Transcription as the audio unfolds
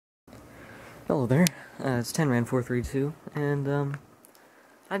Hello there, it's 10Ran432, and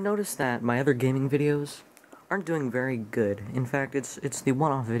I noticed that my other gaming videos aren't doing very good. In fact, it's the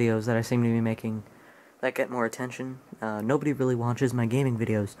one-off videos that I seem to be making that get more attention. Nobody really watches my gaming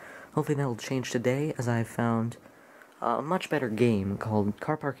videos. Hopefully that'll change today, as I've found a much better game called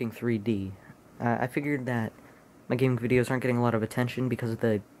Carparking 3D. I figured that my gaming videos aren't getting a lot of attention because of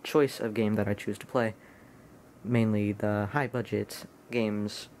the choice of game that I choose to play. Mainly the high-budget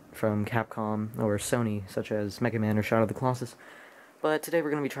games from Capcom or Sony, such as Mega Man or Shadow of the Colossus. But today we're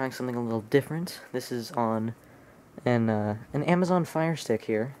going to be trying something a little different. This is on an Amazon Firestick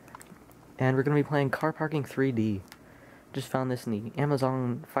here, and we're going to be playing Carparking 3D. Just found this in the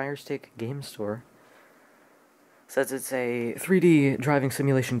Amazon Firestick game store. Says it's a 3D driving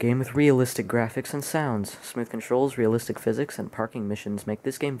simulation game with realistic graphics and sounds. Smooth controls, realistic physics, and parking missions make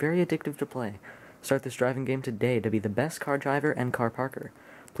this game very addictive to play. Start this driving game today to be the best car driver and car parker.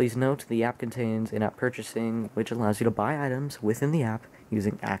 Please note, the app contains in-app purchasing, which allows you to buy items within the app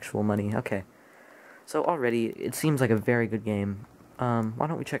using actual money. Okay. So already, it seems like a very good game. Why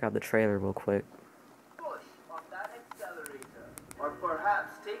don't we check out the trailer real quick? Push on that accelerator, or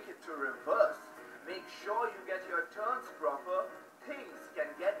perhaps take it to reverse. Make sure you get your turns proper. Things can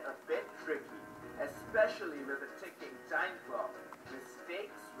get a bit tricky, especially with a ticking time clock.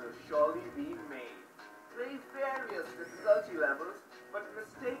 Mistakes will surely be made. Play various difficulty levels, but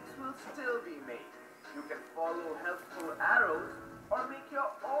mistakes will still be made. You can follow helpful arrows or make your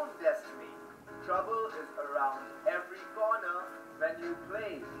own destiny. Trouble is around every corner when you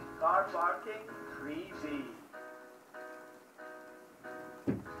play Carparking 3D.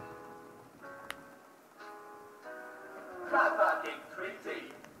 Carparking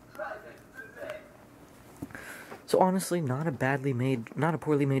 3D. Try it today. So honestly, not a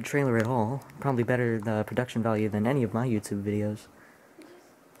poorly made trailer at all. Probably better the production value than any of my YouTube videos.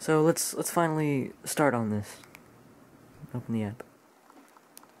 So let's finally start on this. Open the app.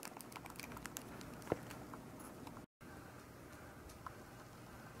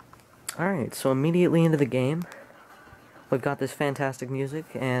 Alright, so immediately into the game, we've got this fantastic music,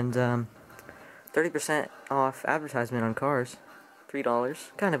 and 30% off advertisement on cars.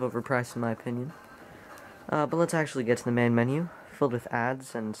 $3, kind of overpriced in my opinion. But let's actually get to the main menu, filled with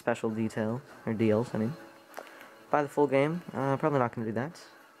ads and special deals, I mean. Buy the full game, probably not going to do that.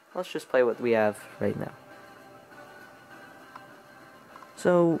 Let's just play what we have right now.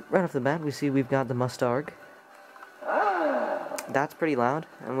 So, right off the bat, we see we've got the Mustang. That's pretty loud,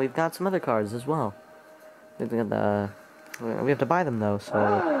 and we've got some other cars as well. We have to buy them though, so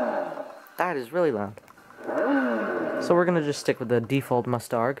that is really loud. So we're gonna just stick with the default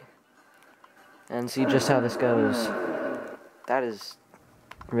Mustang and see just how this goes. That is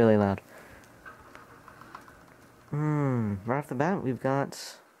really loud. Right off the bat, we've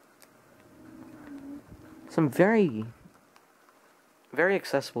got some very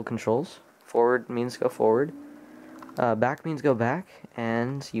accessible controls. Forward means go forward. Back means go back,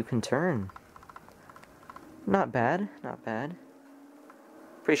 and you can turn. Not bad, not bad.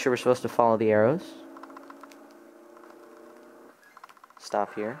 Pretty sure we're supposed to follow the arrows.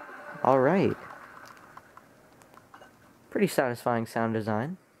 Stop here. Alright. Pretty satisfying sound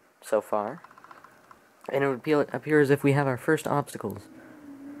design, so far. And it would appear as if we have our first obstacles.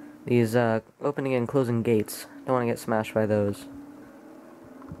 These, opening and closing gates. Don't want to get smashed by those.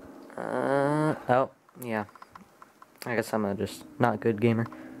 Oh, yeah. I guess I'm a just not good gamer.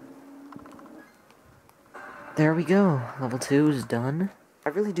 There we go. Level 2 is done. I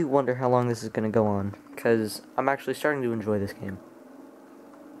really do wonder how long this is going to go on, because I'm actually starting to enjoy this game.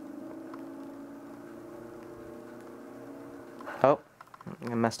 Oh,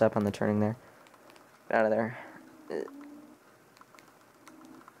 I messed up on the turning there. Get out of there.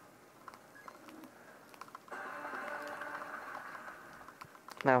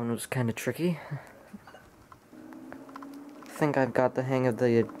 That one was kind of tricky. I think I've got the hang of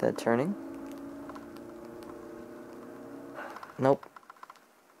the turning. Nope.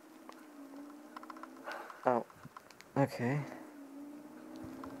 Oh. Okay.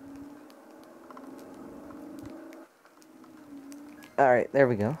 Alright, there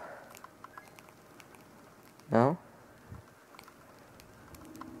we go. No?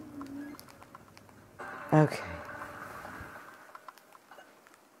 Okay.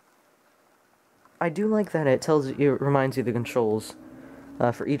 I do like that it reminds you the controls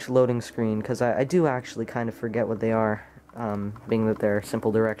for each loading screen, because I do actually kind of forget what they are, being that they're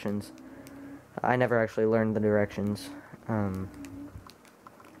simple directions. I never actually learned the directions. Well,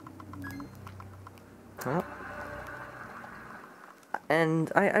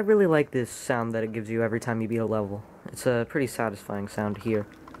 and I really like this sound that it gives you every time you beat a level. It's a pretty satisfying sound to hear.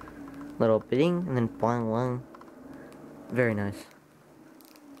 Little bidding, and then boing boing. Very nice.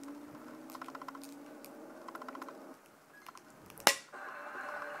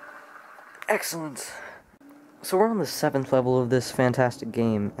 Excellent. So we're on the 7th level of this fantastic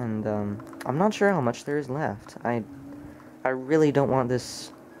game, and I'm not sure how much there is left. I really don't want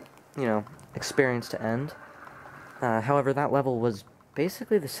this, experience to end. However, that level was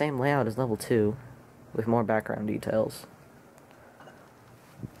basically the same layout as level 2, with more background details.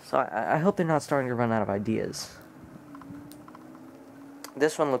 So I hope they're not starting to run out of ideas.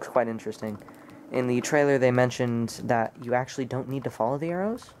 This one looks quite interesting. In the trailer, they mentioned that you actually don't need to follow the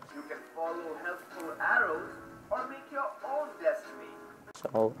arrows. You can follow helpful arrows or make your own destiny.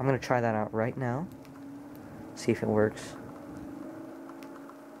 So I'm going to try that out right now. See if it works.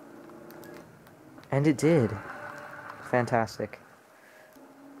 And it did. Fantastic.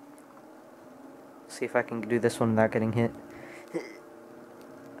 See if I can do this one without getting hit.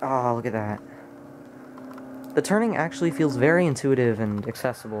 Oh, look at that. The turning actually feels very intuitive and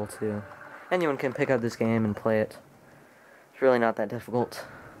accessible to anyone can pick up this game and play it. It's really not that difficult.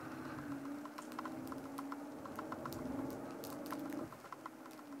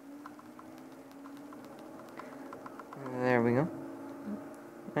 There we go.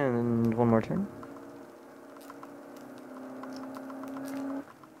 And one more turn.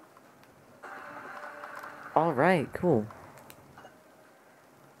 Alright, cool.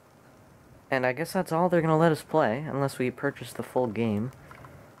 And I guess that's all they're going to let us play, unless we purchase the full game.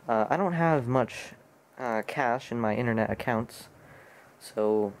 I don't have much cash in my internet accounts,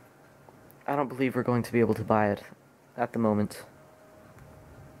 so I don't believe we're going to be able to buy it at the moment.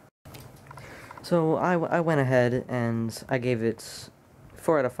 So I went ahead and I gave it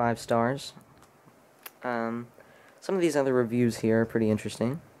 4 out of 5 stars. Some of these other reviews here are pretty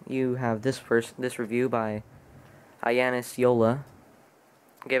interesting. You have this review by Ianis Yola.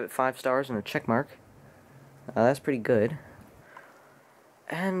 Gave it 5 stars and a check mark. That's pretty good.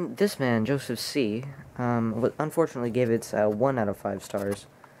 And this man, Joseph C., unfortunately gave it 1 out of 5 stars.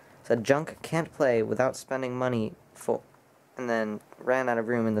 Said, junk can't play without spending money for... And then ran out of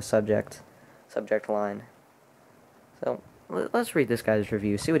room in the subject line. So, let's read this guy's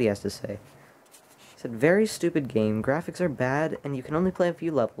review, see what he has to say. He said, very stupid game, graphics are bad, and you can only play a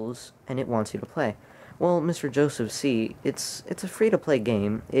few levels, and it wants you to play. Well, Mr. Joseph C., it's a free-to-play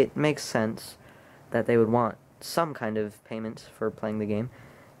game. It makes sense that they would want some kind of payment for playing the game,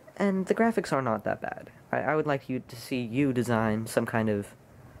 and the graphics are not that bad. I would like to see you design some kind of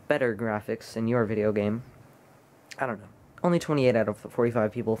better graphics in your video game. I don't know. Only 28 out of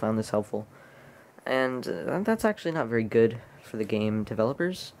 45 people found this helpful, and that's actually not very good for the game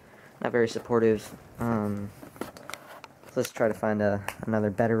developers. Not very supportive. Let's try to find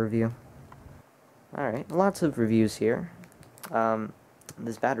another better review. Alright, lots of reviews here.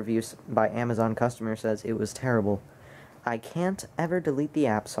 This bad review by Amazon customer says, it was terrible. I can't ever delete the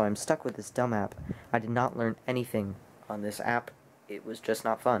app, so I'm stuck with this dumb app. I did not learn anything on this app. It was just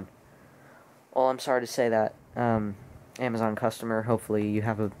not fun. Well, I'm sorry to say that, Amazon customer. Hopefully you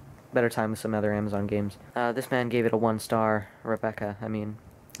have a better time with some other Amazon games. This man gave it a 1 star. Rebecca,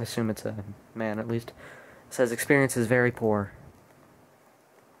 I assume it's a man at least. Says, experience is very poor.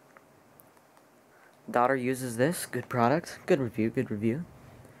 Daughter uses this. Good product. Good review.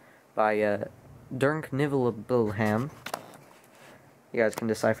 By, Durnk Nivelbilham. You guys can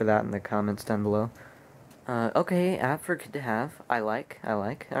decipher that in the comments down below. Okay, app for kid to have. I like.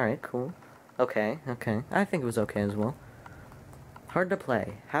 Alright, cool. Okay. I think it was okay as well. Hard to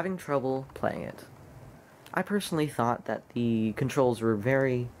play. Having trouble playing it. I personally thought that the controls were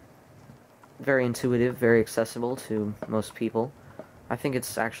very, very intuitive, very accessible to most people. I think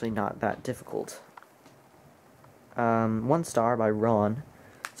it's actually not that difficult. 1 star by Ron.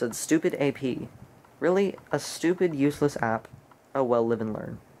 Said, stupid AP. Really? A stupid, useless app? Oh well, live and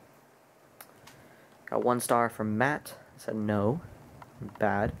learn. Got 1 star from Matt. Said, no.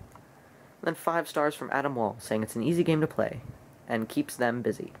 Bad. And then 5 stars from Adam Wall, saying it's an easy game to play, and keeps them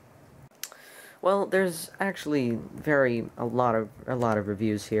busy. Well, there's actually a lot of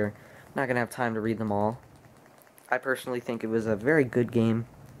reviews here. Not gonna have time to read them all. I personally think it was a very good game.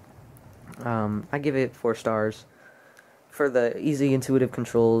 I give it 4 stars. For the easy, intuitive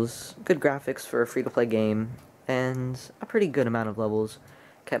controls, good graphics for a free-to-play game, and a pretty good amount of levels.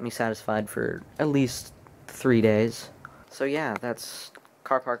 Kept me satisfied for at least 3 days. So yeah, that's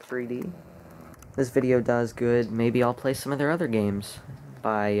Carpark 3D. This video does good. Maybe I'll play some of their other games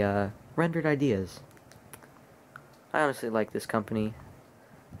by Rendered Ideas. I honestly like this company,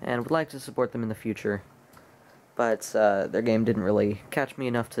 and would like to support them in the future. But their game didn't really catch me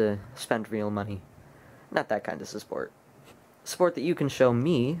enough to spend real money. Not that kind of support. support that you can show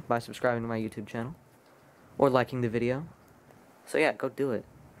me by subscribing to my YouTube channel or liking the video. So yeah, go do it.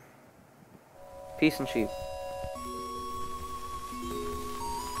 Peace and sheep.